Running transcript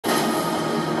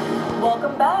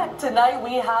Welcome back. Tonight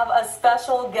we have a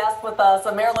special guest with us,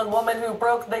 a Maryland woman who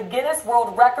broke the Guinness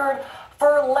World Record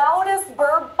for loudest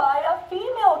burp by a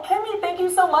female. Kimmy, thank you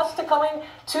so much for coming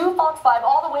to Fox 5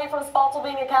 all the way from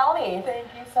Spotsylvania County. Thank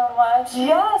you so much.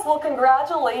 Yes, well,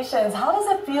 congratulations. How does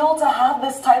it feel to have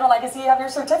this title? I can see you have your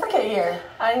certificate here.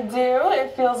 I do.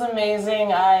 It feels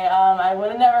amazing. I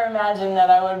would have never imagined that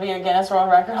I would be a Guinness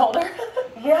World Record holder.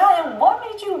 Yeah, and what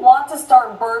made you want to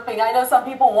start burping? I know some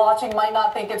people watching might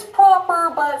not think it's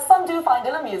proper, but some do find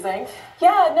it amusing.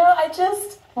 Yeah, no, I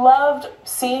just loved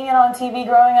seeing it on TV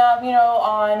growing up, you know,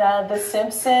 on The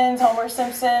Simpsons, Homer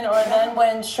Simpson, or then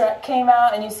when Shrek came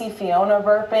out and you see Fiona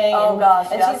burping. Oh, gosh,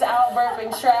 and yes. she's out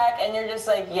burping Shrek, and you're just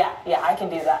like, yeah, I can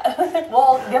do that.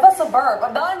 Well, give us a burp.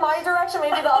 Not in my direction,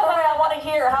 maybe the other way. I want to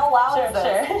hear. How loud is this?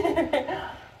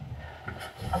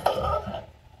 Sure.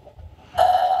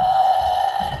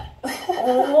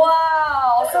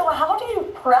 Wow. So how do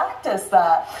you practice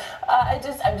that? I've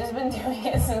just been doing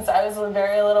it since I was a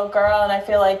very little girl, and I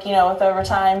feel like, you know, with over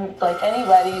time, like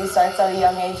anybody who starts at a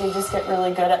young age, you just get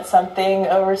really good at something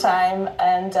over time,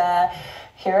 and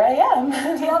here I am.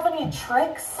 Do you have any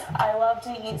tricks? I love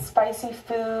to eat spicy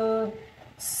food,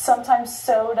 sometimes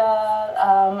soda,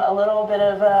 a little bit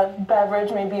of a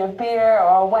beverage, maybe a beer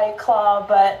or a White Claw,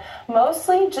 but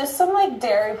mostly just some like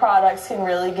dairy products can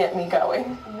really get me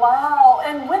going. Wow.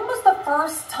 And when was the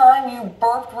first time you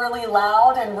burped really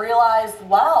loud and realized,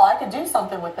 wow, I could do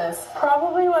something with this?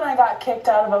 Probably when I got kicked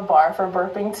out of a bar for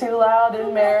burping too loud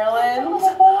in Maryland.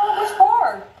 Which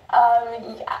bar?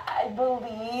 I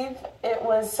believe it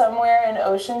was somewhere in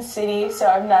Ocean City, so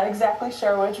I'm not exactly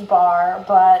sure which bar,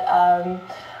 but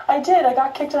I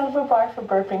got kicked out of a bar for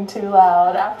burping too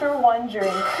loud after one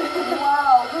drink.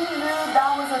 Wow, who knew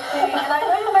that was a thing? And I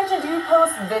know you mentioned you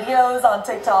post videos on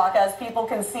TikTok, as people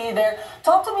can see there.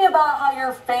 Talk to me about how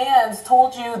your fans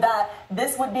told you that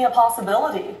this would be a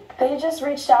possibility. They just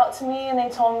reached out to me and they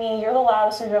told me, you're the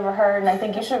loudest we've ever heard and I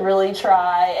think you should really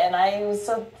try. And I was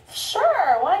so,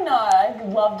 sure, why not?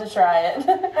 I'd love to try it.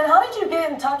 And how did you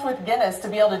get in touch with Guinness to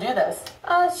be able to do this?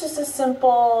 It's just a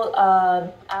simple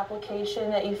application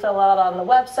that you fill out on the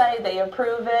website, they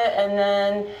approve it, and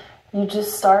then you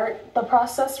just start the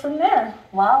process from there.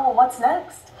 Wow, well, what's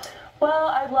next? Well,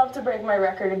 I'd love to break my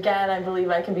record again. I believe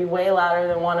I can be way louder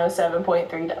than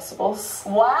 107.3 decibels.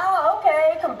 Wow,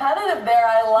 okay, competitive there.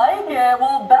 I like it.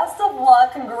 Well, best of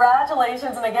luck.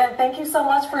 Congratulations. And again, thank you so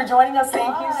much for joining us.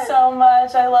 Thank you so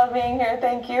much. I love being here.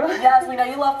 Thank you. Yes, we know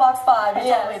you love Fox 5.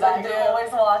 You told me Yes, that. I do. You're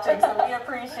always watching, so we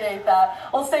appreciate that.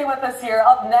 Well, stay with us here.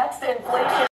 Up next, inflation.